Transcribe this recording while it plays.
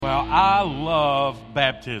I love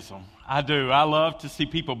baptism. I do. I love to see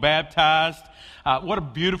people baptized. What a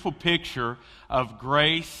beautiful picture of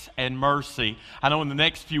grace and mercy. I know in the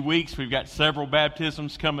next few weeks we've got several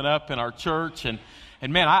baptisms coming up in our church, and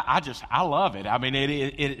man, I love it. I mean,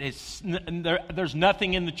 there's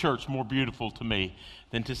nothing in the church more beautiful to me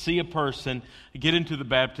than to see a person get into the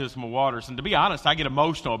baptismal waters. And to be honest, I get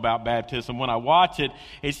emotional about baptism. When I watch it,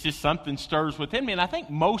 it's just something stirs within me, and I think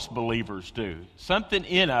most believers do. Something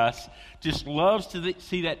in us just loves to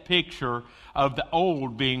see that picture of the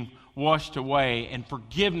old being washed away and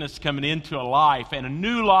forgiveness coming into a life and a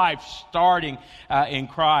new life starting in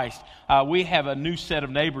Christ. We have a new set of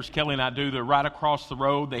neighbors, Kelly and I do. They're right across the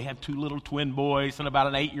road. They have two little twin boys and about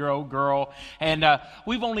an 8-year-old girl. And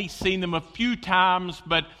we've only seen them a few times,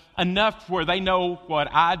 but enough where they know what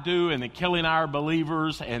I do, and that Kelly and I are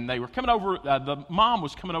believers. And they were coming over, the mom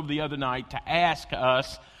was coming over the other night to ask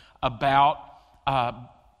us about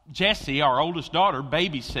Jessie, our oldest daughter,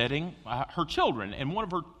 babysitting her children. And one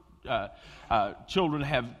of her children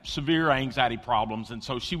have severe anxiety problems, and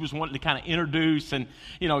so she was wanting to kind of introduce and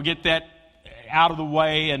get that out of the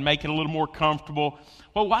way and make it a little more comfortable.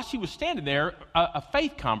 Well, while she was standing there, a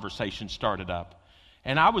faith conversation started up,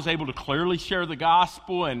 and I was able to clearly share the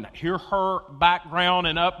gospel and hear her background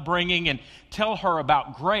and upbringing and tell her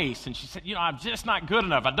about grace. And she said, I'm just not good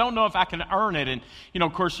enough. I don't know if I can earn it. And,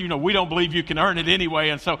 of course, we don't believe you can earn it anyway.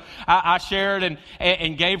 And so I shared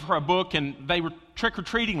and gave her a book, and they were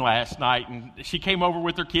trick-or-treating last night. And she came over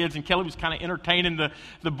with her kids, and Kelly was kind of entertaining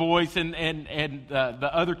the boys and the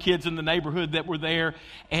other kids in the neighborhood that were there.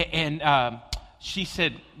 And she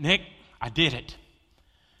said, Nick, I did it.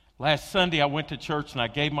 Last Sunday, I went to church and I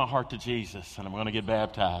gave my heart to Jesus, and I'm going to get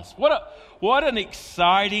baptized. What an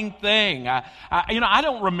exciting thing! I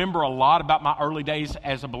don't remember a lot about my early days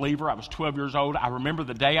as a believer. I was 12 years old. I remember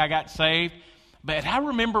the day I got saved, but I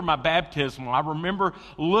remember my baptism. I remember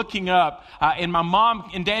looking up, and my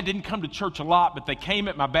mom and dad didn't come to church a lot, but they came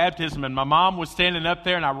at my baptism, and my mom was standing up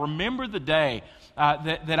there, and I remember the day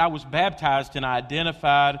that I was baptized and I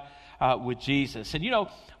identified with Jesus. And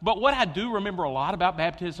but what I do remember a lot about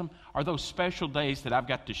baptism are those special days that I've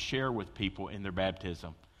got to share with people in their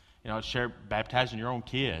baptism. Share baptizing your own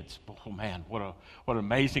kids. Oh man, what an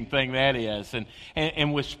amazing thing that is.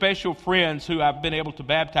 And with special friends who I've been able to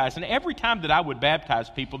baptize. And every time that I would baptize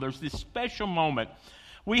people, there's this special moment.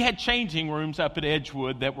 We had changing rooms up at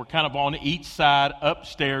Edgewood that were kind of on each side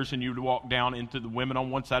upstairs, and you would walk down into the women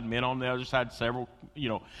on one side, men on the other side, several,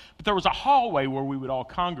 But there was a hallway where we would all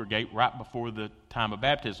congregate right before the time of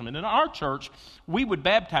baptism. And in our church, we would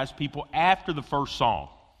baptize people after the first song.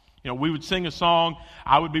 We would sing a song.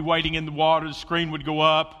 I would be waiting in the water. The screen would go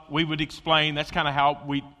up. We would explain. That's kind of how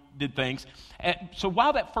we did things. And so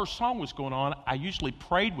while that first song was going on, I usually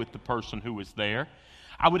prayed with the person who was there.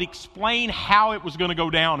 I would explain how it was going to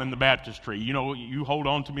go down in the baptistry. You hold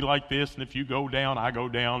on to me like this, and if you go down, I go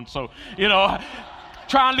down. So,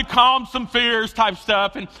 trying to calm some fears type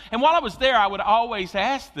stuff. And while I was there, I would always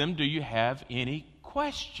ask them, do you have any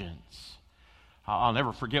questions? I'll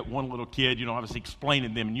never forget one little kid, I was explaining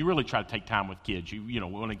to them, and you really try to take time with kids. You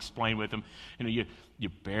want to explain with them,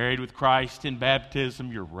 you're buried with Christ in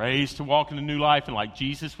baptism. You're raised to walk in a new life. And like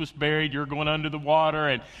Jesus was buried, you're going under the water.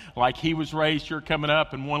 And like he was raised, you're coming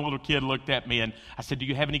up. And one little kid looked at me and I said, do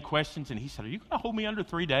you have any questions? And he said, are you going to hold me under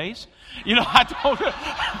 3 days? I told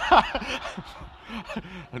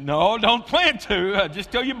him, no, don't plan to.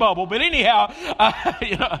 Just till you bubble. But anyhow, how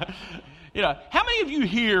many of you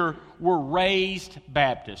here were raised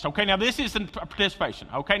Baptist? Okay, now this isn't participation.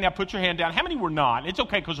 Okay, now put your hand down. How many were not? It's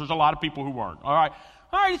okay because there's a lot of people who weren't. All right,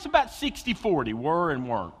 it's about 60-40, were and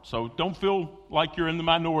weren't. So don't feel like you're in the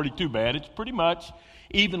minority too bad. It's pretty much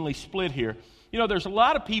evenly split here. There's a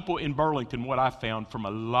lot of people in Burlington, what I found, from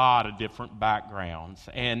a lot of different backgrounds.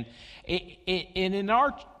 And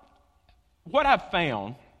what I've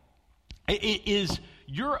found is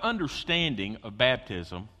your understanding of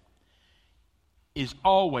baptism is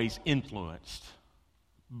always influenced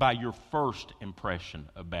by your first impression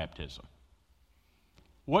of baptism.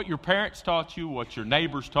 What your parents taught you, what your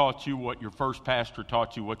neighbors taught you, what your first pastor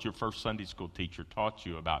taught you, what your first Sunday school teacher taught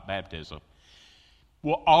you about baptism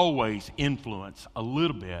will always influence a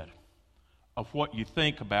little bit of what you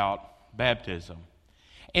think about baptism.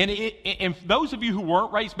 And those of you who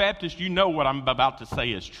weren't raised Baptist, you know what I'm about to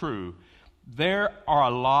say is true. There are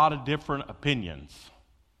a lot of different opinions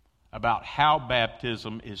about how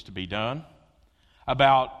baptism is to be done,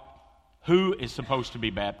 about who is supposed to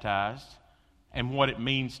be baptized, and what it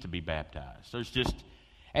means to be baptized.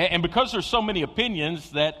 And because there's so many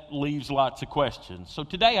opinions, that leaves lots of questions. So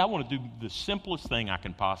today I want to do the simplest thing I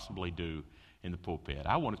can possibly do in the pulpit.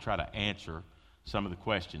 I want to try to answer some of the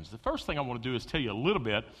questions. The first thing I want to do is tell you a little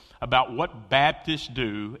bit about what Baptists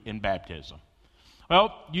do in baptism.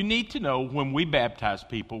 Well, you need to know when we baptize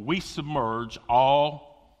people, we submerge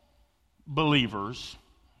all believers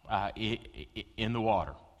in the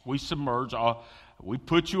water. We submerge all. We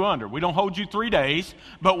put you under. We don't hold you 3 days,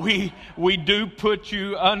 but we do put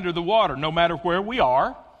you under the water. No matter where we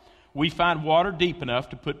are, we find water deep enough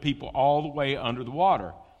to put people all the way under the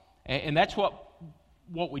water. And that's what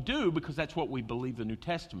we do, because that's what we believe the New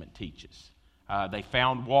Testament teaches. They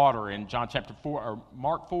found water in John chapter 4, or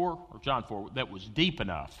Mark 4, or John 4, that was deep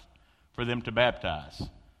enough for them to baptize.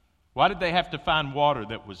 Why did they have to find water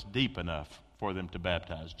that was deep enough for them to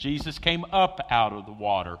baptize? Jesus came up out of the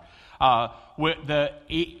water. With the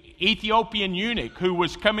Ethiopian eunuch who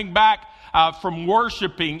was coming back from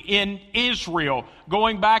worshiping in Israel,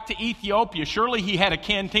 going back to Ethiopia, surely he had a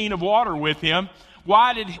canteen of water with him.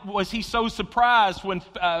 Why was he so surprised when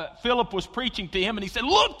Philip was preaching to him and he said,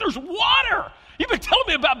 "Look, there's water! You've been telling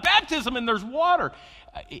me about baptism and there's water."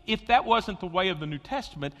 If that wasn't the way of the New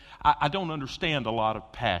Testament, I don't understand a lot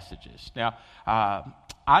of passages. Now,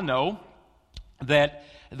 I know that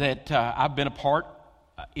I've been a part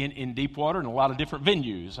in Deepwater in a lot of different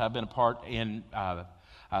venues. I've been a part in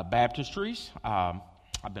baptistries.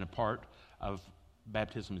 I've been a part of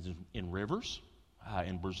baptisms in rivers,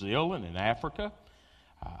 in Brazil and in Africa.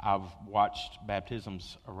 I've watched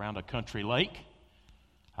baptisms around a country lake.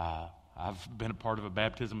 I've been a part of a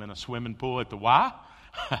baptism in a swimming pool at the Y.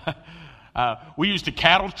 We used a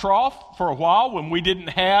cattle trough for a while when we didn't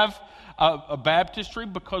have a baptistry,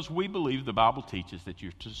 because we believe the Bible teaches that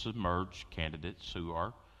you're to submerge candidates who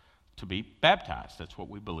are to be baptized. That's what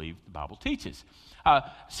we believe the Bible teaches.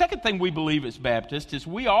 Second thing we believe as Baptists is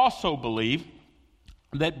we also believe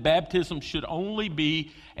that baptism should only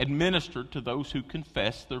be administered to those who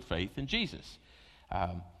confess their faith in Jesus.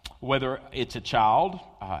 Whether it's a child,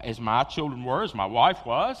 as my children were, as my wife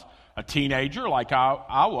was, a teenager like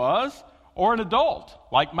I was, or an adult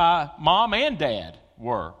like my mom and dad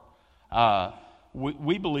were.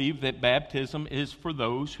 We believe that baptism is for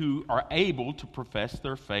those who are able to profess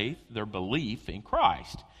their faith, their belief in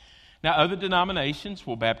Christ. Now, other denominations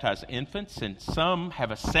will baptize infants, and some have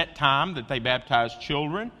a set time that they baptize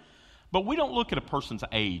children. But we don't look at a person's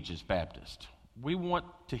age as Baptist. We want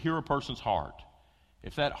to hear a person's heart.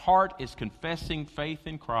 If that heart is confessing faith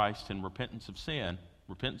in Christ and repentance of sin,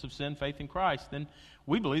 faith in Christ, then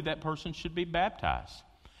we believe that person should be baptized.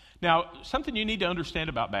 Now, something you need to understand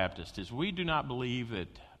about Baptists is we do not believe that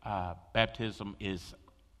baptism is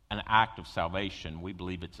an act of salvation. We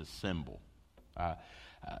believe it's a symbol.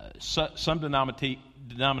 Some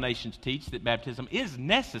denominations teach that baptism is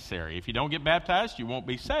necessary. If you don't get baptized, you won't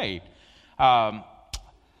be saved.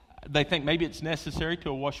 They think maybe it's necessary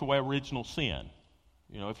to wash away original sin.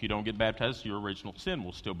 You know, if you don't get baptized, your original sin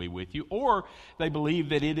will still be with you. Or they believe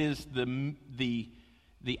that it is the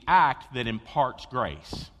act that imparts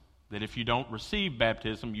grace. That if you don't receive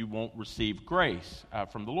baptism, you won't receive grace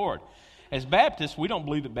from the Lord. As Baptists, we don't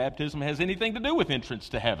believe that baptism has anything to do with entrance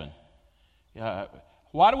to heaven.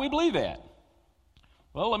 Why do we believe that?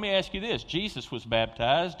 Well, let me ask you this. Jesus was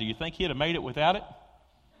baptized. Do you think he'd have made it without it?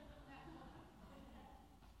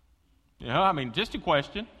 Just a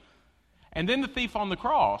question. And then the thief on the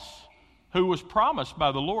cross, who was promised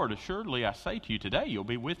by the Lord, "Assuredly I say to you today, you'll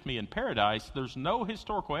be with me in paradise." There's no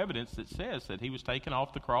historical evidence that says that he was taken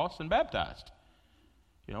off the cross and baptized.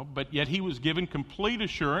 But yet he was given complete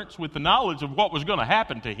assurance with the knowledge of what was going to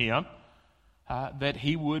happen to him, that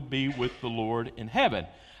he would be with the Lord in heaven.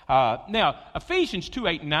 Now, Ephesians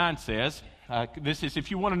 2:8-9 says, this is,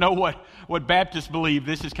 if you want to know what Baptists believe,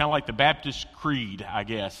 this is kind of like the Baptist creed, I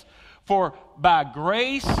guess. "For by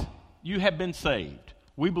grace you have been saved."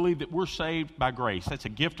 We believe that we're saved by grace. That's a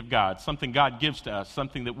gift of God, something God gives to us,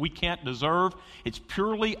 something that we can't deserve. It's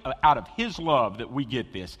purely out of His love that we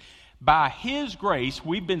get this. By His grace,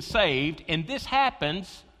 we've been saved, and this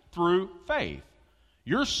happens through faith.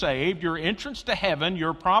 You're saved, your entrance to heaven,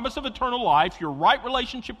 your promise of eternal life, your right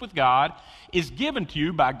relationship with God is given to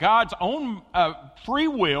you by God's own free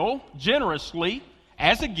will, generously,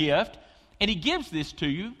 as a gift, and He gives this to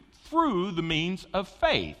you through the means of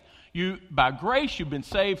faith. By grace, you've been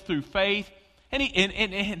saved through faith. And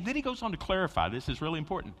then he goes on to clarify. This is really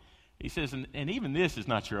important. He says, and even this is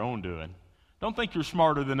not your own doing. Don't think you're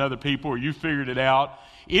smarter than other people or you figured it out.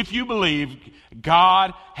 If you believe,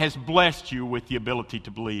 God has blessed you with the ability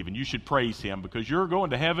to believe, and you should praise Him, because your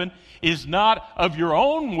going to heaven is not of your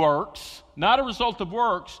own works, not a result of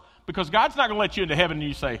works, because God's not going to let you into heaven and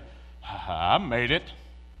you say, "I made it."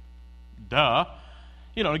 Duh.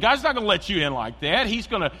 You know, God's not going to let you in like that. He's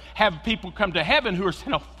going to have people come to heaven who are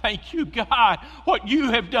saying, oh, thank you, God, what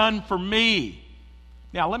you have done for me.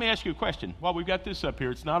 Now, let me ask you a question. While we've got this up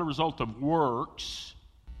here, it's not a result of works.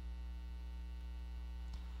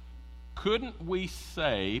 Couldn't we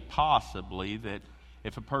say possibly that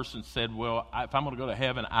if a person said, well, if I'm going to go to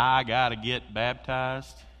heaven, I got to get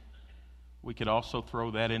baptized, we could also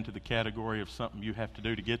throw that into the category of something you have to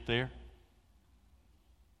do to get there?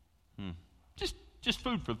 Just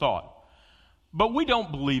food for thought. But we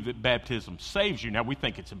don't believe that baptism saves you. Now, we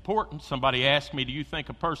think it's important. Somebody asked me, do you think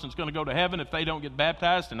a person's going to go to heaven if they don't get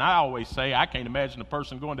baptized? And I always say, I can't imagine a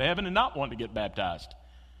person going to heaven and not wanting to get baptized.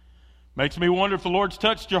 Makes me wonder if the Lord's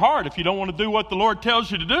touched your heart, if you don't want to do what the Lord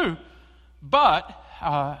tells you to do. But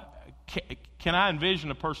can I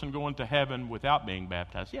envision a person going to heaven without being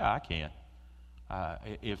baptized? Yeah, I can.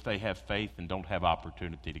 If they have faith and don't have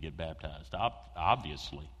opportunity to get baptized.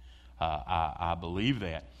 Obviously, I believe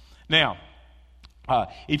that. Now, I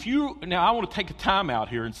want to take a time out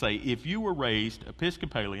here and say, if you were raised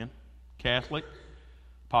Episcopalian, Catholic,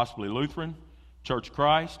 possibly Lutheran, Church of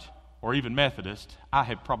Christ, or even Methodist, I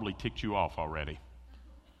have probably ticked you off already.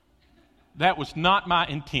 That was not my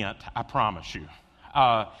intent, I promise you.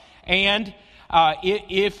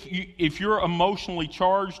 If you're emotionally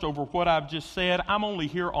charged over what I've just said, I'm only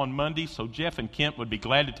here on Monday, so Jeff and Kent would be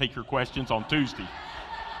glad to take your questions on Tuesday.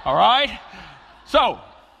 All right? So,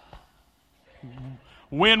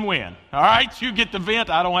 win-win. All right? You get the vent,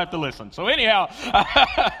 I don't have to listen. So anyhow.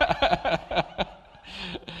 I got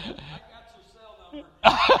your cell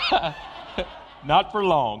number. Not for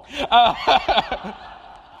long.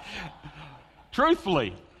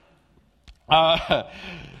 Truthfully,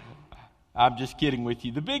 I'm just kidding with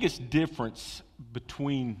you. The biggest difference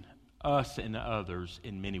between us and others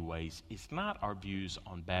in many ways is not our views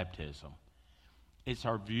on baptism. It's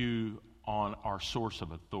our view on our source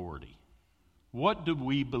of authority. What do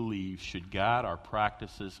we believe should guide our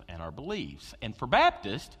practices and our beliefs? And for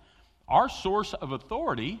Baptists, our source of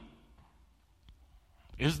authority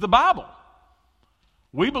is the Bible.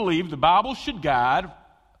 We believe the Bible should guide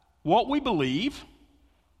what we believe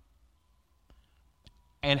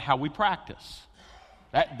and how we practice.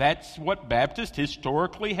 That's what Baptists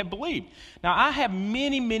historically have believed. Now, I have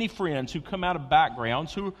many, many friends who come out of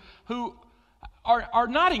backgrounds who are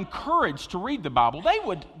not encouraged to read the Bible. They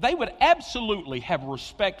would absolutely have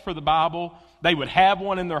respect for the Bible. They would have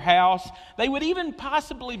one in their house. They would even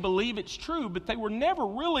possibly believe it's true, but they were never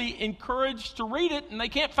really encouraged to read it, and they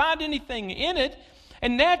can't find anything in it.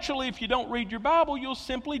 And naturally, if you don't read your Bible, you'll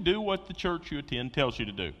simply do what the church you attend tells you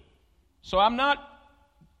to do. So I'm not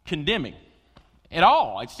condemning at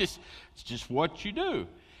all. It's just what you do.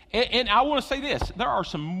 And I want to say this. There are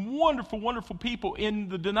some wonderful, wonderful people in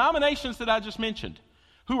the denominations that I just mentioned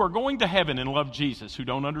who are going to heaven and love Jesus who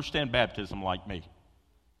don't understand baptism like me.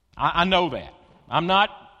 I know that. I'm not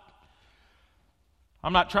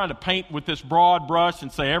trying to paint with this broad brush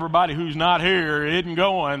and say everybody who's not here isn't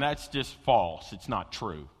going. That's just false. It's not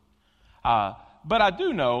true. But I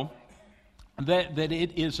do know that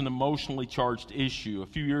it is an emotionally charged issue. A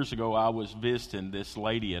few years ago, I was visiting this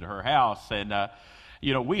lady at her house, and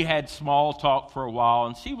we had small talk for a while,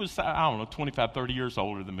 and she was, 25, 30 years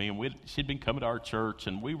older than me, and she'd been coming to our church,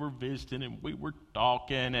 and we were visiting, and we were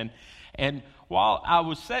talking, and while I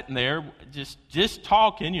was sitting there just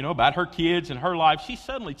talking, about her kids and her life, she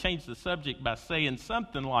suddenly changed the subject by saying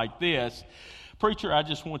something like this: "Preacher, I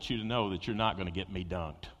just want you to know that you're not going to get me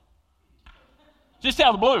dunked." Just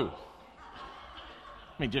out of the blue.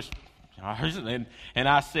 And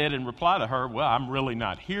I said in reply to her, well, I'm really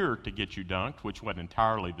not here to get you dunked, which wasn't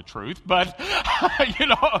entirely the truth, but,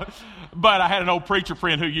 but I had an old preacher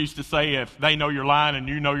friend who used to say, if they know you're lying and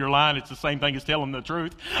you know you're lying, it's the same thing as telling the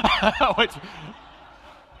truth. Which,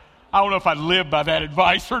 I don't know if I'd live by that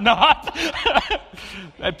advice or not.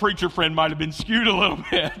 That preacher friend might have been skewed a little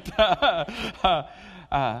bit.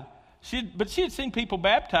 But she had seen people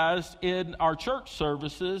baptized in our church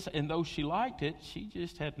services, and though she liked it, she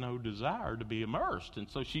just had no desire to be immersed. And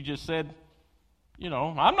so she just said,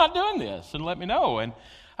 I'm not doing this, and let me know.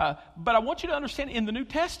 But I want you to understand, in the New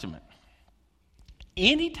Testament,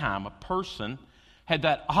 anytime a person had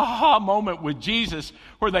that aha moment with Jesus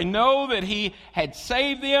where they know that he had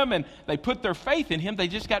saved them and they put their faith in him, they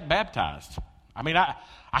just got baptized. I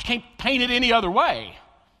can't paint it any other way.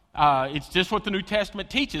 It's just what the New Testament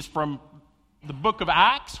teaches from the book of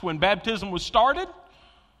Acts when baptism was started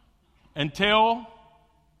until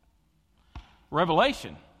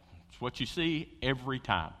Revelation. It's what you see every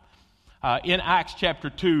time. In Acts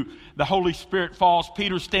chapter 2, the Holy Spirit falls.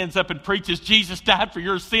 Peter stands up and preaches, Jesus died for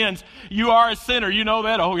your sins. You are a sinner. You know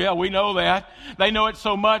that? Oh, yeah, we know that. They know it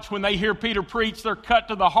so much when they hear Peter preach, they're cut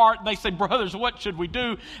to the heart. And they say, brothers, what should we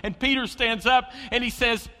do? And Peter stands up and he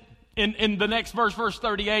says in the next verse, verse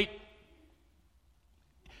 38,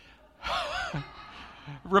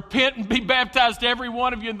 repent and be baptized, every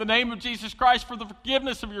one of you, in the name of Jesus Christ for the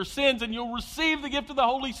forgiveness of your sins, and you'll receive the gift of the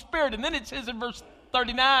Holy Spirit. And then it says in verse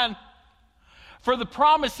 39, for the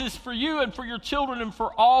promise is for you and for your children and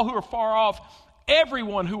for all who are far off,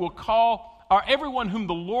 everyone who will call, or everyone whom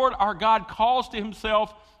the Lord our God calls to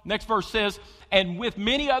himself. Next verse says, and with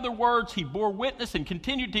many other words he bore witness and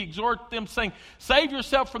continued to exhort them, saying, save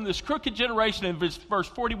yourself from this crooked generation. And verse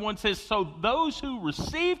 41 says, so those who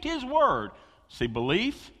received his word, see,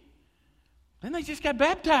 belief, then they just got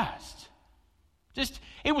baptized.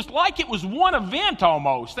 It was like it was one event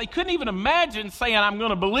almost. They couldn't even imagine saying, I'm going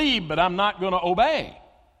to believe, but I'm not going to obey.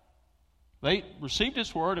 They received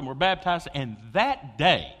his word and were baptized, and that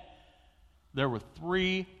day there were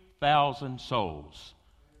 3,000 souls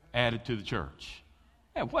added to the church.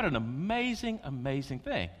 Man, what an amazing, amazing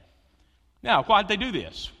thing. Now, why did they do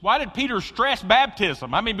this? Why did Peter stress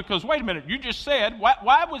baptism? I mean, because, wait a minute, you just said,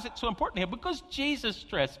 why was it so important to him? Because Jesus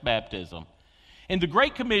stressed baptism. In the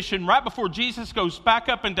Great Commission, right before Jesus goes back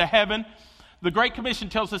up into heaven, the Great Commission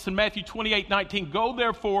tells us in Matthew 28:19, go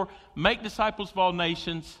therefore, make disciples of all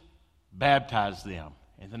nations, baptize them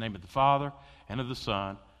in the name of the Father and of the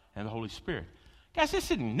Son and the Holy Spirit. Guys,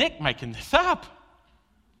 this isn't Nick making this up.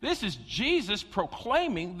 This is Jesus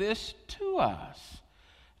proclaiming this to us,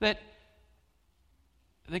 that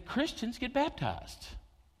Christians get baptized.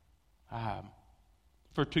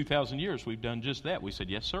 For 2,000 years, we've done just that. We said,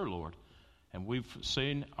 yes, sir, Lord. And we've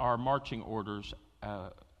seen our marching orders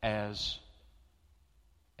as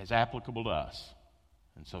applicable to us.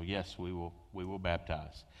 And so, yes, we will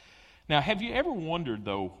baptize. Now, have you ever wondered,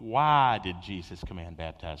 though, why did Jesus command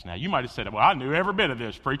baptize? Now, you might have said, well, I knew every bit of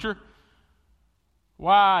this, preacher.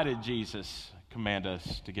 Why did Jesus command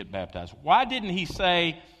us to get baptized? Why didn't he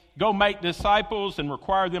say, go make disciples and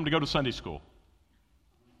require them to go to Sunday school?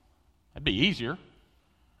 That'd be easier.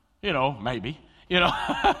 Maybe.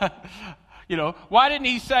 Why didn't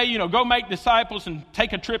he say, go make disciples and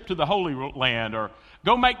take a trip to the Holy Land, or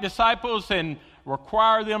go make disciples and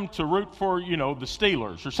require them to root for, the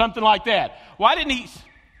Steelers or something like that? Why didn't he?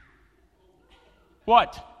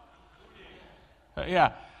 What?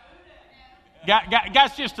 Yeah.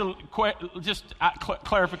 Guys, just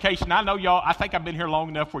clarification. I know y'all, I think I've been here long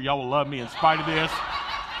enough where y'all will love me in spite of this.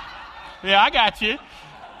 Yeah, I got you.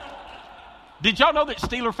 Did y'all know that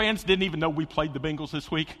Steeler fans didn't even know we played the Bengals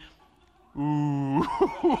this week? Ooh.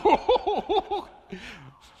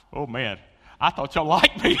 Oh, man. I thought y'all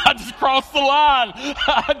liked me. I just crossed the line.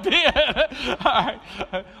 I did. All right.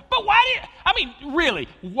 But really,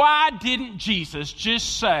 why didn't Jesus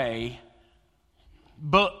just say,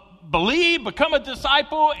 believe, become a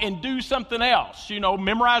disciple, and do something else?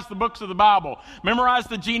 Memorize the books of the Bible. Memorize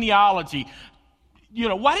the genealogy.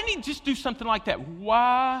 Why didn't he just do something like that?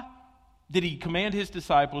 Why did he command his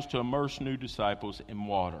disciples to immerse new disciples in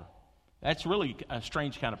water? That's really a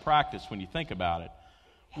strange kind of practice when you think about it.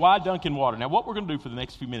 Why dunk in water? Now, what we're going to do for the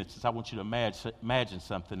next few minutes is I want you to imagine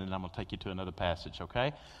something, and I'm going to take you to another passage,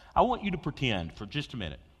 okay? I want you to pretend for just a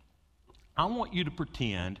minute. I want you to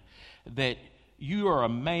pretend that you are a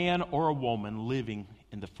man or a woman living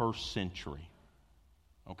in the first century,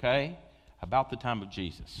 okay? About the time of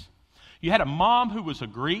Jesus. You had a mom who was a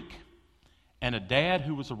Greek and a dad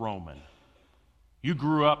who was a Roman. You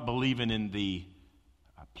grew up believing in the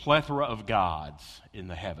plethora of gods in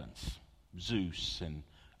the heavens, Zeus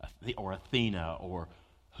or Athena or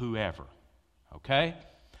whoever, okay?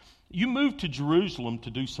 You moved to Jerusalem to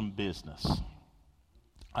do some business.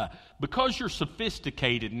 Because you're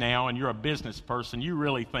sophisticated now and you're a business person, you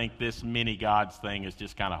really think this many gods thing is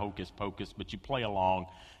just kind of hocus pocus, but you play along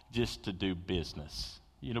just to do business.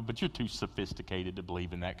 But you're too sophisticated to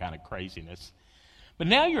believe in that kind of craziness. But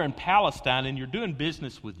now you're in Palestine and you're doing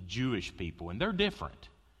business with Jewish people, and they're different.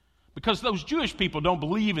 Because those Jewish people don't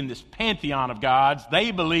believe in this pantheon of gods.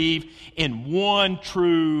 They believe in one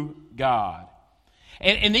true God.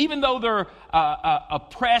 And even though they're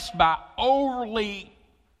oppressed by overly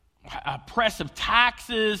oppressive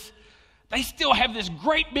taxes, they still have this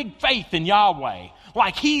great big faith in Yahweh,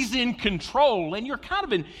 like he's in control. And you're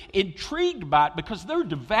kind of intrigued by it because they're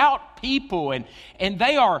devout people and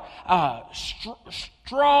they are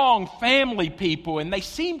strong family people, and they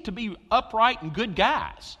seem to be upright and good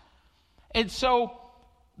guys. And so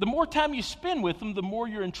the more time you spend with them, the more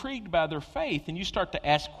you're intrigued by their faith, and you start to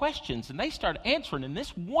ask questions, and they start answering, and this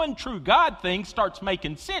one true God thing starts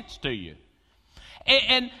making sense to you.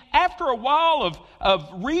 And after a while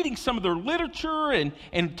of reading some of their literature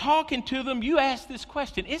and talking to them, you ask this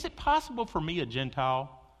question: is it possible for me, a Gentile,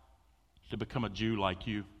 to become a Jew like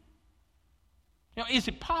you? You know, is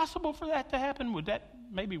it possible for that to happen? Would that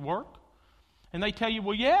maybe work? And they tell you,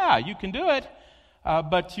 well, yeah, you can do it,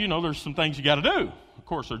 but, there's some things you got to do. Of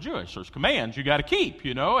course, they're Jewish. There's commands you got to keep,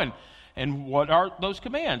 and what are those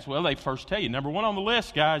commands? Well, they first tell you, number one on the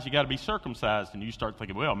list, guys, you got to be circumcised. And you start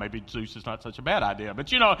thinking, well, maybe Zeus is not such a bad idea.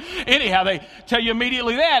 But, anyhow, they tell you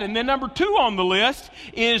immediately that. And then number two on the list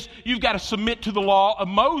is you've got to submit to the law of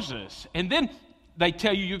Moses. And then they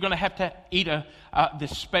tell you you're going to have to eat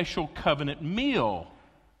this special covenant meal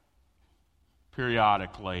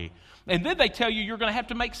periodically. And then they tell you you're going to have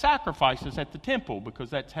to make sacrifices at the temple because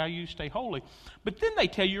that's how you stay holy. But then they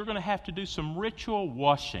tell you you're going to have to do some ritual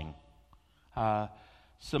washing.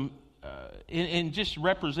 In just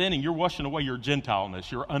representing, you're washing away your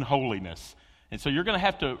Gentileness, your unholiness. And so you're going to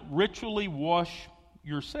have to ritually wash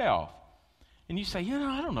yourself. And you say,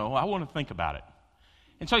 I don't know, I want to think about it.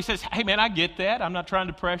 And so he says, hey man, I get that. I'm not trying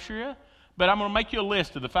to pressure you, but I'm going to make you a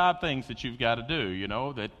list of the 5 things that you've got to do,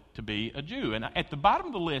 that to be a Jew. And at the bottom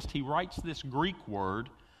of the list, he writes this Greek word,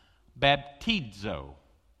 baptizo.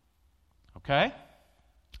 Okay?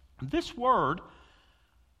 This word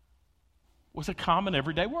was a common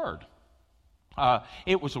everyday word.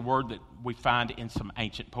 It was a word that we find in some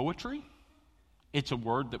ancient poetry. It's a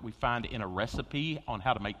word that we find in a recipe on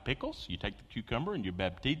how to make pickles. You take the cucumber and you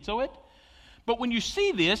baptizo it. But when you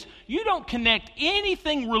see this, you don't connect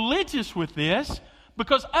anything religious with this,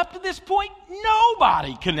 because up to this point,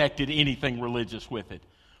 nobody connected anything religious with it.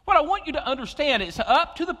 What I want you to understand is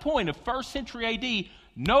up to the point of 1st century A.D.,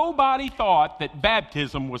 nobody thought that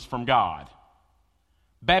baptism was from God.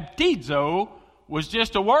 Baptizo was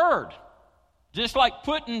just a word. Just like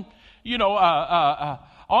putting,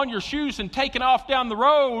 on your shoes and taking off down the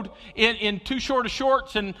road in too short of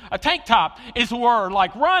shorts and a tank top is a word,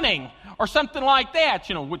 like running or something like that,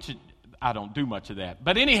 which I don't do much of that.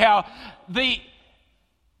 But anyhow,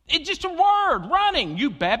 it's just a word, running.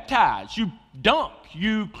 You baptize, you dunk,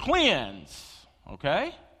 you cleanse.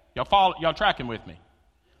 Okay? Y'all tracking with me?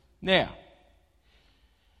 Now,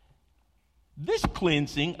 this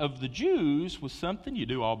cleansing of the Jews was something you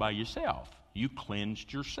do all by yourself. You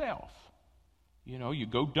cleansed yourself. You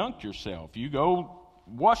go dunk yourself. You go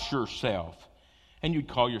wash yourself. And you'd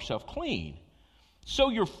call yourself clean. So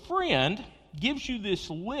your friend gives you this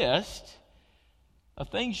list of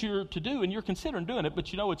things you're to do, and you're considering doing it, but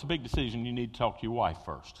it's a big decision. You need to talk to your wife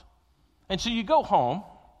first. And so you go home,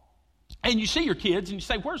 and you see your kids, and you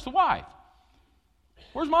say, where's the wife?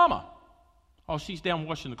 Where's Mama? Oh, she's down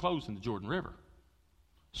washing the clothes in the Jordan River.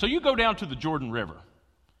 So you go down to the Jordan River.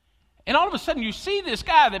 And all of a sudden you see this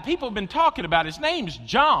guy that people have been talking about. His name's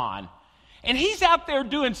John. And he's out there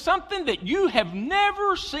doing something that you have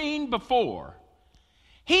never seen before.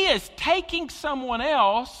 He is taking someone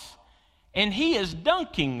else and he is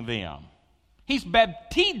dunking them. He's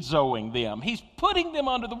baptizoing them. He's putting them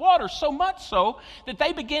under the water, so much so that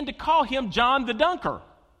they begin to call him John the Dunker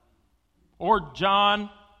or John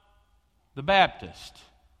the Baptist.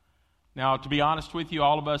 Now, to be honest with you,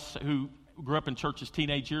 all of us who grew up in church as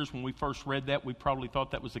teenage years, when we first read that, we probably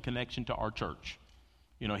thought that was a connection to our church.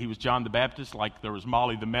 He was John the Baptist, like there was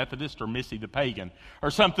Molly the Methodist or Missy the Pagan or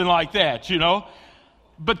something like that,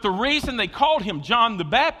 But the reason they called him John the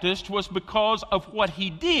Baptist was because of what he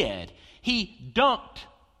did. He dunked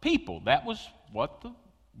people. That was what the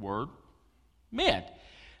word meant.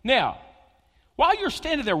 Now, while you're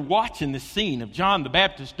standing there watching this scene of John the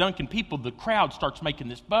Baptist dunking people, the crowd starts making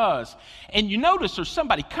this buzz. And you notice there's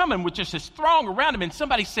somebody coming with just this throng around him, and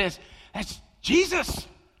somebody says, that's Jesus.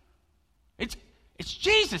 It's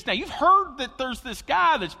Jesus. Now, you've heard that there's this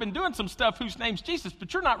guy that's been doing some stuff whose name's Jesus,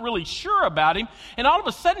 but you're not really sure about him. And all of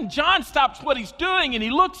a sudden, John stops what he's doing, and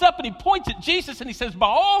he looks up and he points at Jesus, and he says,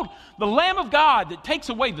 behold, the Lamb of God that takes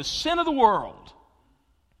away the sin of the world.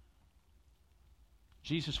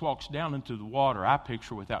 Jesus walks down into the water, I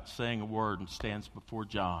picture, without saying a word, and stands before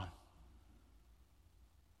John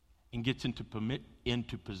and gets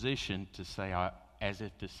into position to say, as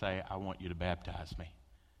if to say, I want you to baptize me.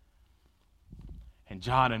 And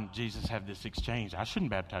John and Jesus have this exchange. I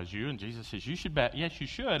shouldn't baptize you. And Jesus says, you should yes, you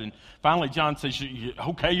should. And finally John says,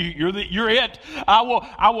 okay, you're it. I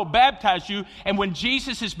will baptize you. And when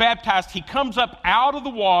Jesus is baptized, he comes up out of the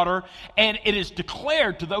water, and it is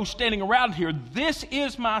declared to those standing around here, this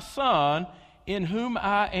is my son in whom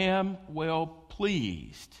I am well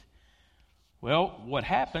pleased. Well, what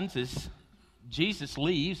happens is Jesus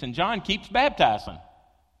leaves and John keeps baptizing.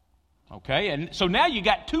 Okay, and so now you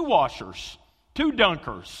got two washers, two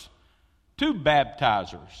dunkers, two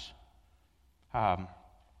baptizers.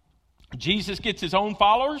 Jesus gets his own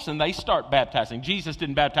followers and they start baptizing. Jesus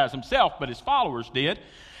didn't baptize himself, but his followers did.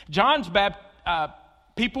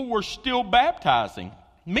 People were still baptizing.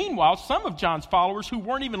 Meanwhile, some of John's followers who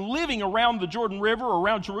weren't even living around the Jordan River or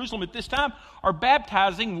around Jerusalem at this time are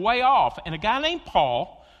baptizing way off. And a guy named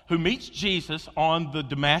Paul, who meets Jesus on the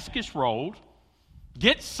Damascus Road,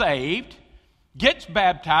 gets saved, gets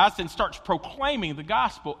baptized, and starts proclaiming the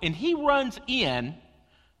gospel. And he runs in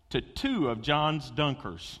to two of John's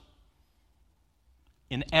dunkers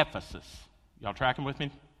in Ephesus. Y'all tracking with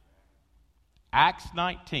me? Acts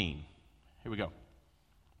 19. Here we go.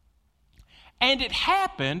 And it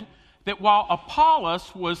happened that while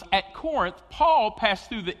Apollos was at Corinth, Paul passed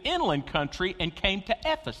through the inland country and came to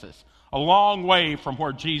Ephesus, a long way from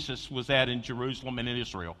where Jesus was at in Jerusalem and in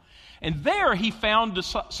Israel. And there he found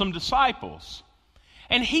some disciples.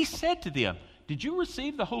 And he said to them, "Did you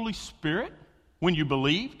receive the Holy Spirit when you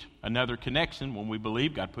believed?" Another connection: when we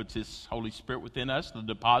believe, God puts his Holy Spirit within us, the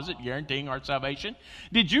deposit guaranteeing our salvation.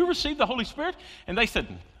 "Did you receive the Holy Spirit?" And they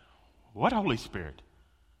said, "What Holy Spirit?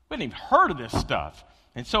 We hadn't even heard of this stuff."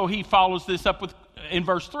 And so he follows this up with, in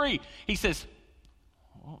verse 3, he says,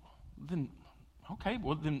 then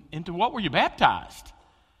into what were you baptized?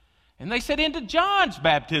 And they said, into John's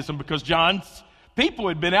baptism, because John's people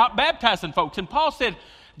had been out baptizing folks. And Paul said,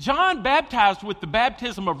 John baptized with the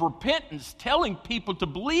baptism of repentance, telling people to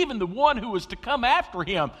believe in the one who was to come after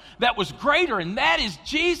him, that was greater, and that is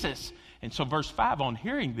Jesus. And so verse 5, on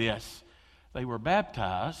hearing this, they were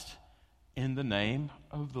baptized in the name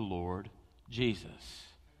of the Lord Jesus.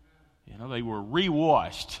 You know, they were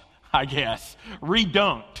rewashed, I guess,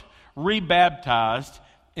 redunked, rebaptized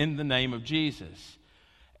in the name of Jesus.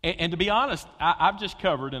 And to be honest, I've just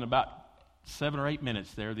covered in about 7 or 8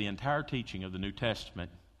 minutes there the entire teaching of the New Testament,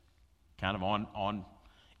 kind of on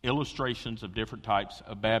illustrations of different types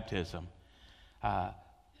of baptism. But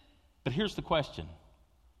here's the question.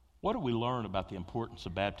 What do we learn about the importance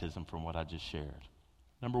of baptism from what I just shared?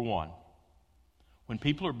 Number one, when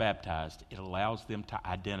people are baptized, it allows them to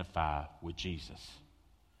identify with Jesus.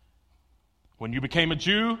 When you became a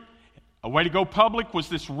Jew, a way to go public was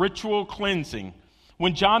this ritual cleansing.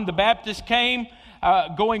 When John the Baptist came,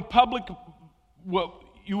 going public,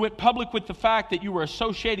 you went public with the fact that you were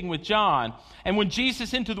associating with John. And when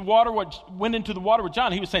Jesus went into the water with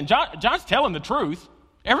John, he was saying, John's telling the truth.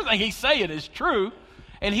 Everything he's saying is true.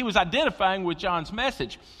 And he was identifying with John's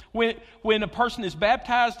message. When a person is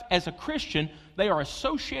baptized as a Christian, they are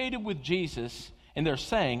associated with Jesus, and they're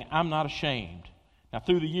saying, I'm not ashamed. Now,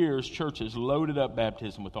 through the years, churches loaded up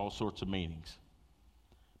baptism with all sorts of meanings.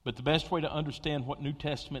 But the best way to understand what the New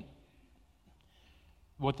Testament's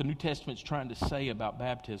trying to say about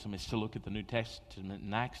baptism is to look at the New Testament.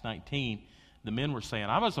 In Acts 19, the men were saying,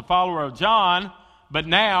 I was a follower of John, but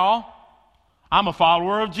now I'm a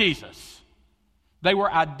follower of Jesus. They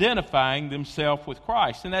were identifying themselves with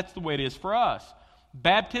Christ, and that's the way it is for us.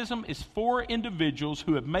 Baptism is for individuals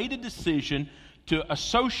who have made a decision to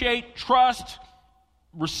associate, trust,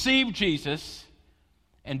 receive Jesus,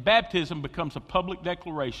 and baptism becomes a public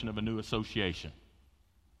declaration of a new association.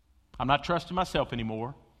 I'm not trusting myself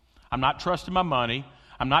anymore. I'm not trusting my money.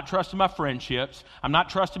 I'm not trusting my friendships. I'm not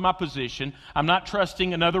trusting my position. I'm not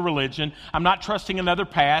trusting another religion. I'm not trusting another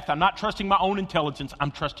path. I'm not trusting my own intelligence.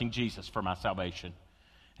 I'm trusting Jesus for my salvation.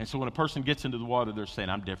 And so when a person gets into the water, they're saying,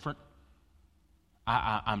 I'm different.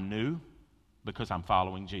 I'm new because I'm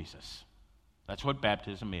following Jesus. That's what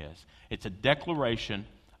baptism is. It's a declaration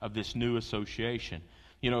of this new association.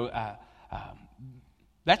 You know,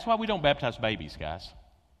 that's why we don't baptize babies, guys.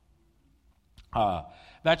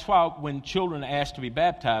 That's why when children ask to be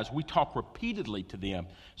baptized, we talk repeatedly to them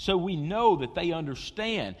so we know that they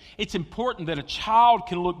understand. It's important that a child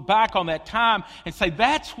can look back on that time and say,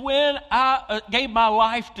 that's when I gave my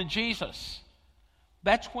life to Jesus.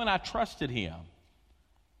 That's when I trusted him.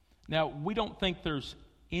 Now, we don't think there's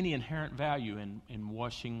any inherent value in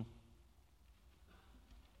washing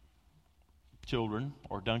children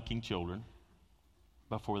or dunking children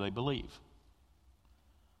before they believe.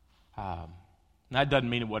 That doesn't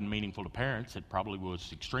mean it wasn't meaningful to parents. It probably was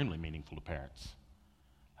extremely meaningful to parents.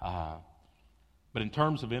 But in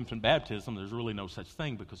terms of infant baptism, there's really no such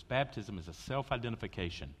thing because baptism is a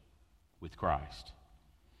self-identification with Christ.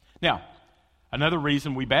 Now, another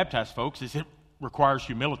reason we baptize folks is it requires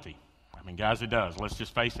humility. I mean, guys, it does. Let's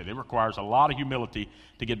just face it. It requires a lot of humility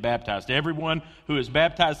to get baptized. Everyone who is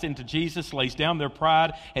baptized into Jesus lays down their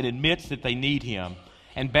pride and admits that they need him.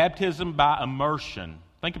 And baptism by immersion,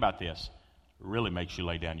 think about this, really makes you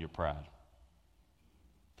lay down your pride.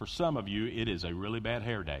 For some of you, it is a really bad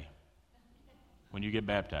hair day when you get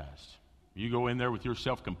baptized. You go in there with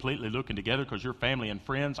yourself completely looking together because your family and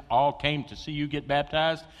friends all came to see you get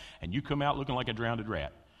baptized, and you come out looking like a drowned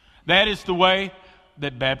rat. That is the way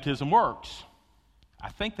that baptism works. I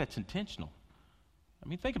think that's intentional. I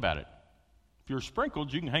mean, think about it. If you're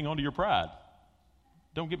sprinkled, you can hang on to your pride.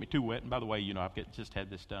 Don't get me too wet. And by the way, I've just had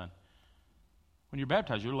this done. When you're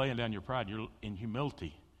baptized, you're laying down your pride. You're in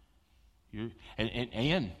humility.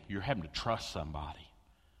 And you're having to trust somebody.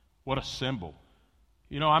 What a symbol.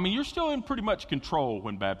 You're still in pretty much control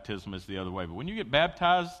when baptism is the other way. But when you get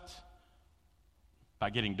baptized by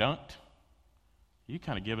getting dunked, you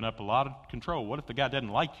kind of giving up a lot of control. What if the guy doesn't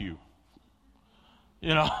like you?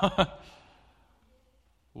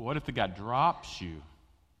 What if the guy drops you?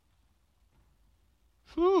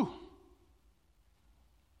 Whew.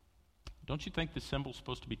 Don't you think the symbol's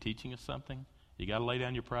supposed to be teaching us something? You got to lay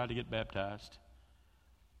down your pride to get baptized.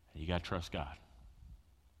 And you got to trust God.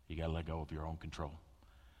 You got to let go of your own control.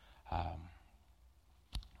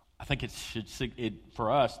 I think for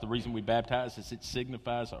us, the reason we baptize is it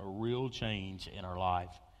signifies a real change in our life.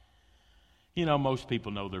 Most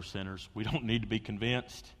people know they're sinners. We don't need to be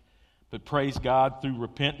convinced. But praise God, through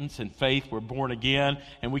repentance and faith, we're born again,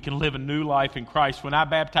 and we can live a new life in Christ. When I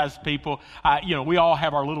baptize people, we all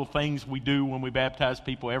have our little things we do when we baptize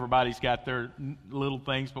people. Everybody's got their little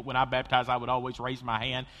things, but when I baptize, I would always raise my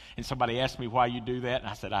hand, and somebody asked me why you do that, and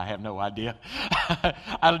I said, I have no idea.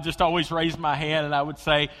 I would just always raise my hand, and I would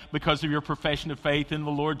say, because of your profession of faith in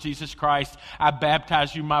the Lord Jesus Christ, I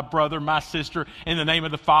baptize you, my brother, my sister, in the name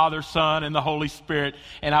of the Father, Son, and the Holy Spirit.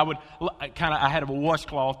 And I would I had a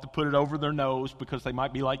washcloth to put it over their nose because they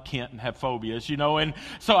might be like Kent and have phobias, and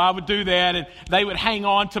so I would do that, and they would hang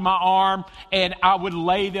on to my arm, and I would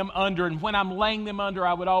lay them under, and when I'm laying them under,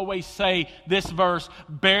 I would always say this verse,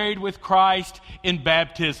 buried with Christ in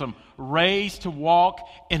baptism, raised to walk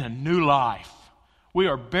in a new life. We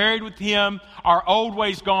are buried with Him. Our old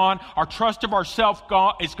way's gone. Our trust of ourself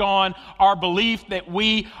is gone. Our belief that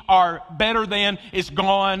we are better than is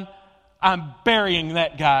gone. I'm burying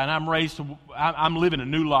that guy, and I'm living a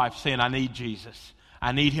new life saying I need Jesus.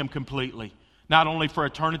 I need Him completely. Not only for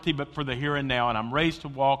eternity, but for the here and now. And I'm raised to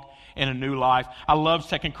walk in a new life. I love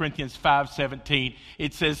 2 Corinthians 5:17.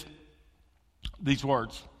 It says these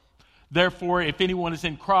words. Therefore, if anyone is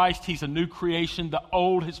in Christ, he's a new creation. The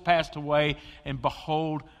old has passed away, and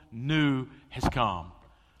behold, new has come.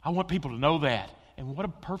 I want people to know that. And what a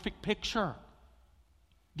perfect picture.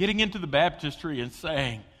 Getting into the baptistry and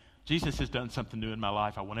saying, Jesus has done something new in my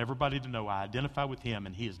life. I want everybody to know I identify with Him,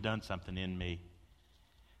 and He has done something in me.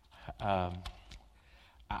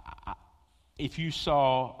 If you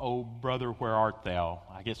saw, oh brother, where art thou?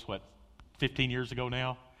 I guess 15 years ago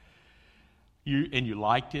now? And you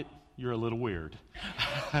liked it, you're a little weird.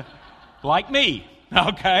 Like me,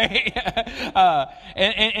 okay?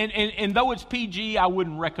 And though it's PG, I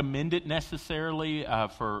wouldn't recommend it necessarily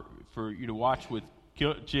for you to watch with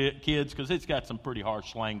kids, because it's got some pretty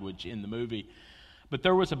harsh language in the movie. But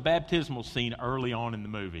there was a baptismal scene early on in the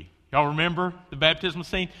movie. Y'all remember the baptismal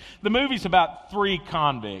scene? The movie's about 3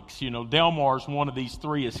 convicts. Delmar's one of these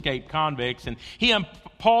 3 escaped convicts, and he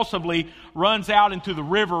impulsively runs out into the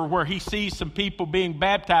river where he sees some people being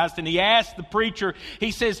baptized, and he asks the preacher,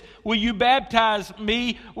 he says, will you baptize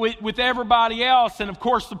me with everybody else? And of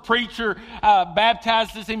course the preacher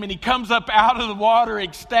baptizes him, and he comes up out of the water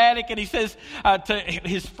ecstatic, and he says to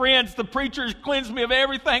his friends, the preacher has cleansed me of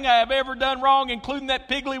everything I have ever done wrong, including that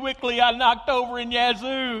Piggly Wiggly I knocked over in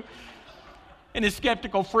Yazoo. And his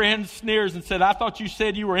skeptical friend sneers and said, I thought you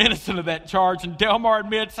said you were innocent of that charge. And Delmar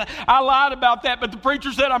admits, I lied about that, but the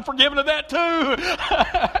preacher said I'm forgiven of that too.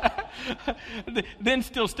 Then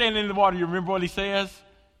still standing in the water, you remember what he says?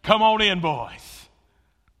 Come on in, boys.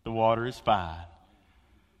 The water is fine.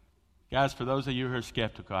 Guys, for those of you who are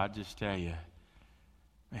skeptical, I just tell you,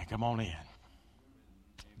 man, come on in.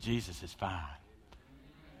 Jesus is fine.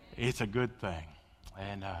 It's a good thing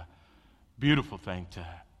and a beautiful thing to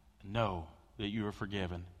know that you are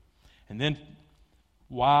forgiven. And then,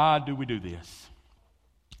 why do we do this?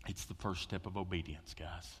 It's the first step of obedience,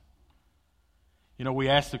 guys. We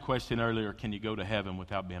asked the question earlier, can you go to heaven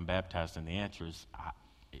without being baptized? And the answer is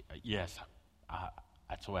yes.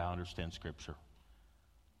 That's the way I understand Scripture.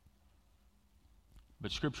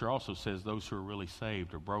 But Scripture also says those who are really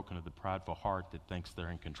saved are broken of the prideful heart that thinks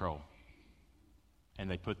they're in control. And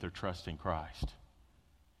they put their trust in Christ.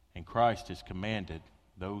 And Christ has commanded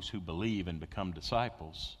those who believe and become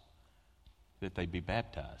disciples that they be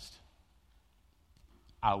baptized.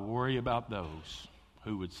 I worry about those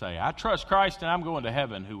who would say, I trust Christ and I'm going to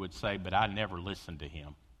heaven, who would say, but I never listened to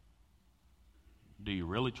him. Do you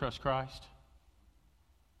really trust Christ?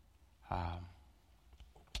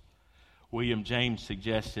 William James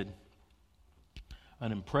suggested,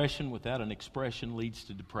 an impression without an expression leads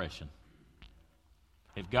to depression.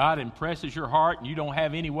 If God impresses your heart and you don't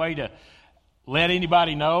have any way to let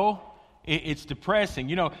anybody know, it's depressing.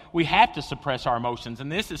 You know, we have to suppress our emotions,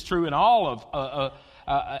 and this is true in all of,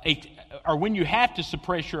 or when you have to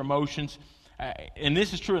suppress your emotions, and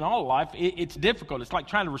this is true in all of life, it's difficult. It's like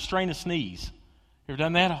trying to restrain a sneeze. You ever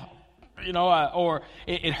done that? You know, or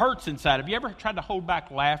it hurts inside. Have you ever tried to hold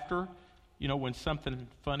back laughter, you know, when something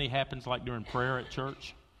funny happens, like during prayer at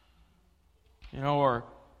church? You know, or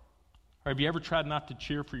have you ever tried not to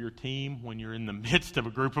cheer for your team when you're in the midst of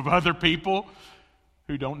a group of other people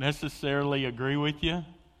who don't necessarily agree with you?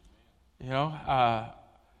 You know,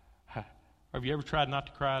 have you ever tried not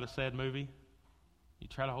to cry at a sad movie? You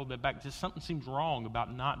try to hold that back. Just something seems wrong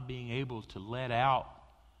about not being able to let out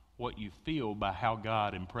what you feel by how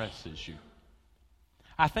God impresses you.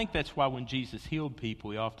 I think that's why when Jesus healed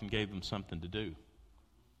people, he often gave them something to do.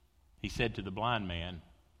 He said to the blind man,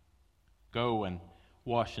 go and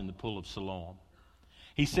wash in the pool of Siloam.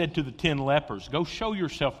 He said to the 10 lepers, go show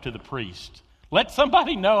yourself to the priest. Let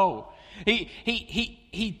somebody know.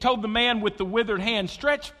 He told the man with the withered hand,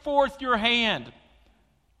 stretch forth your hand.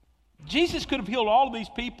 Jesus could have healed all of these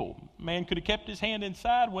people. Man could have kept his hand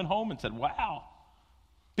inside, went home and said, wow.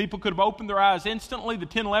 People could have opened their eyes instantly. The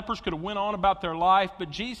 10 lepers could have went on about their life. But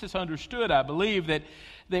Jesus understood, I believe,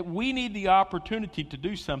 that we need the opportunity to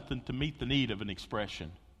do something to meet the need of an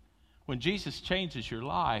expression. When Jesus changes your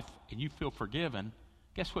life and you feel forgiven,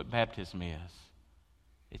 guess what baptism is?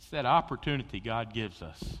 It's that opportunity God gives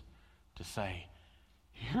us to say,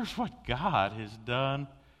 here's what God has done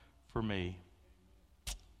for me.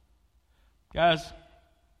 Guys,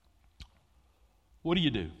 what do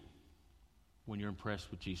you do when you're impressed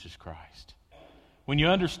with Jesus Christ? When you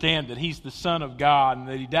understand that he's the Son of God and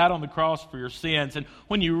that he died on the cross for your sins, and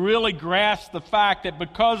when you really grasp the fact that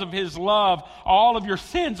because of his love, all of your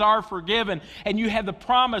sins are forgiven, and you have the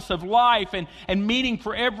promise of life and meaning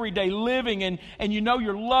for everyday living, and you know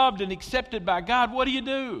you're loved and accepted by God, what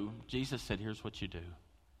do? Jesus said, here's what you do.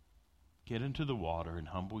 Get into the water and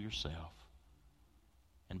humble yourself,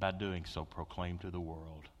 and by doing so, proclaim to the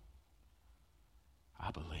world,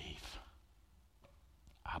 I believe.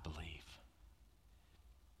 I believe.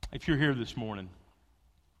 If you're here this morning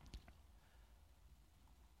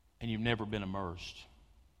and you've never been immersed,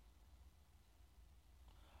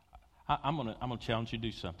 I'm going to challenge you to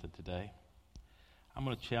do something today. I'm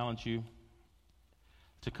going to challenge you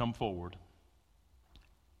to come forward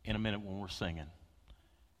in a minute when we're singing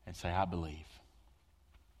and say, I believe,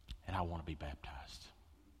 and I want to be baptized.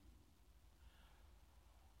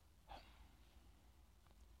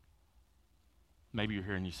 Maybe you're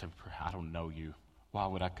here and you say, I don't know you. Why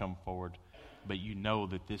would I come forward? But you know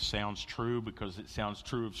that this sounds true because it sounds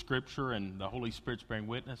true of Scripture and the Holy Spirit's bearing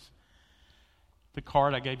witness. The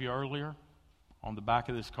card I gave you earlier, on the back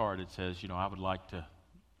of this card it says, I would like to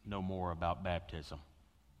know more about baptism.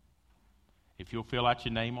 If you'll fill out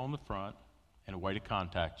your name on the front and a way to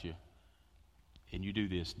contact you, and you do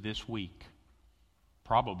this week,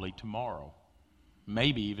 probably tomorrow,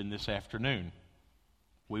 maybe even this afternoon,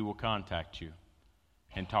 we will contact you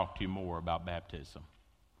and talk to you more about baptism.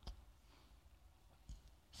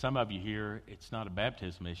 Some of you here, it's not a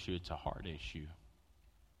baptism issue, it's a heart issue.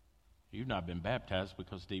 You've not been baptized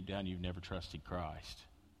because deep down you've never trusted Christ.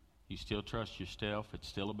 You still trust yourself. It's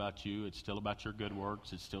still about you. It's still about your good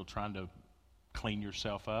works. It's still trying to clean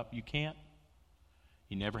yourself up. You can't.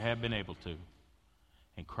 You never have been able to.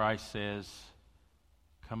 And Christ says,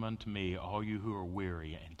 come unto me, all you who are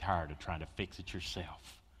weary and tired of trying to fix it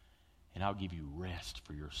yourself, and I'll give you rest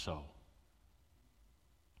for your soul.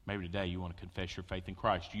 Maybe today you want to confess your faith in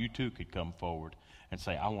Christ. You too could come forward and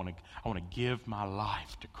say, I want to give my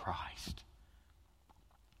life to Christ.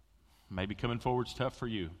 Maybe coming forward's tough for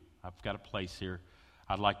you. I've got a place here.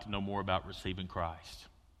 I'd like to know more about receiving Christ.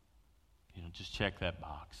 Just check that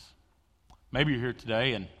box. Maybe you're here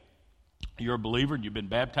today and you're a believer and you've been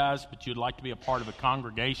baptized, but you'd like to be a part of a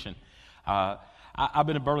congregation. I've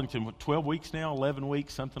been in Burlington 12 weeks now, 11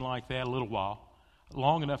 weeks, something like that, a little while.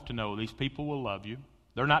 Long enough to know these people will love you.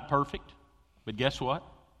 They're not perfect, but guess what?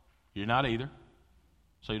 You're not either.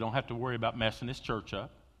 So you don't have to worry about messing this church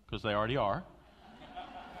up, because they already are.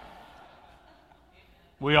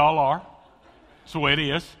 We all are. That's the way it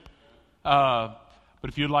is. But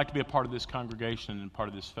if you'd like to be a part of this congregation and part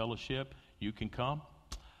of this fellowship, you can come.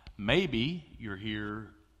 Maybe you're here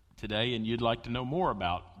today and you'd like to know more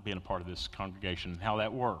about being a part of this congregation and how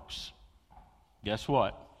that works, guess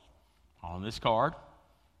what? On this card,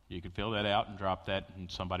 you can fill that out and drop that,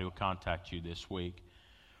 and somebody will contact you this week.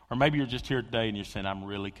 Or maybe you're just here today and you're saying, I'm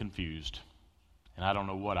really confused and I don't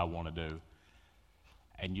know what I want to do.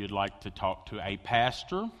 And you'd like to talk to a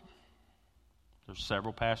pastor. There's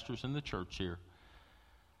several pastors in the church here.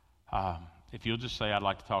 If you'll just say, I'd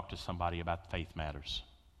like to talk to somebody about faith matters.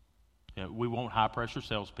 You know, we won't high-pressure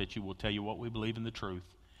sales pitch you. We'll tell you what we believe in the truth.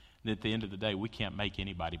 And at the end of the day, we can't make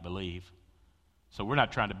anybody believe. So we're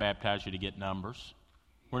not trying to baptize you to get numbers.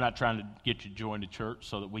 We're not trying to get you to join the church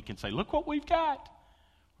so that we can say, look what we've got.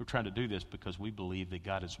 We're trying to do this because we believe that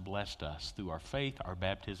God has blessed us through our faith, our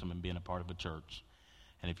baptism, and being a part of a church.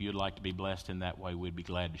 And if you'd like to be blessed in that way, we'd be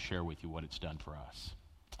glad to share with you what it's done for us.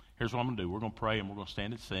 Here's what I'm going to do. We're going to pray and we're going to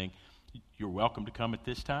stand and sing. You're welcome to come at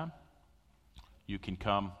this time. You can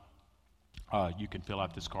come. You can fill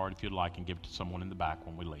out this card if you'd like and give it to someone in the back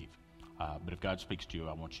when we leave. But if God speaks to you,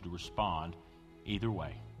 I want you to respond either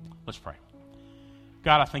way. Let's pray.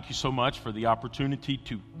 God, I thank you so much for the opportunity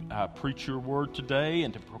to preach your word today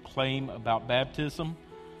and to proclaim about baptism.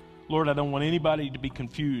 Lord, I don't want anybody to be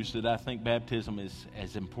confused that I think baptism is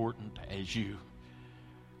as important as you.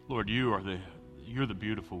 Lord, you're the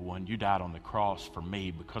beautiful one. You died on the cross for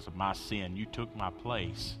me because of my sin. You took my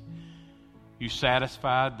place. You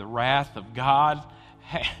satisfied the wrath of God,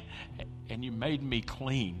 and you made me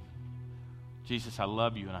clean. Jesus, I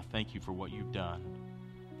love you, and I thank you for what you've done.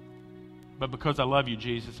 But because I love you,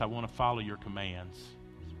 Jesus, I want to follow your commands.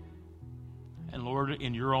 And Lord,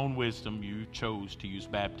 in your own wisdom, you chose to use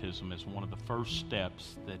baptism as one of the first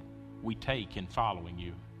steps that we take in following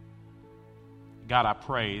you. God, I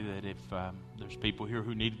pray that if there's people here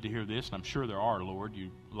who needed to hear this, and I'm sure there are, Lord, you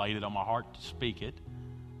laid it on my heart to speak it,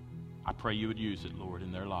 I pray you would use it, Lord,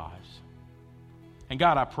 in their lives. And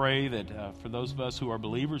God, I pray that for those of us who are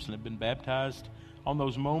believers and have been baptized, on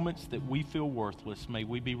those moments that we feel worthless, may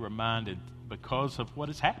we be reminded because of what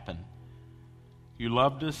has happened. You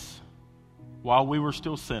loved us while we were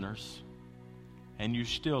still sinners, and you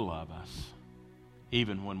still love us,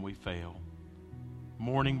 even when we fail.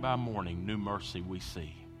 Morning by morning, new mercy we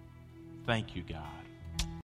see. Thank you, God.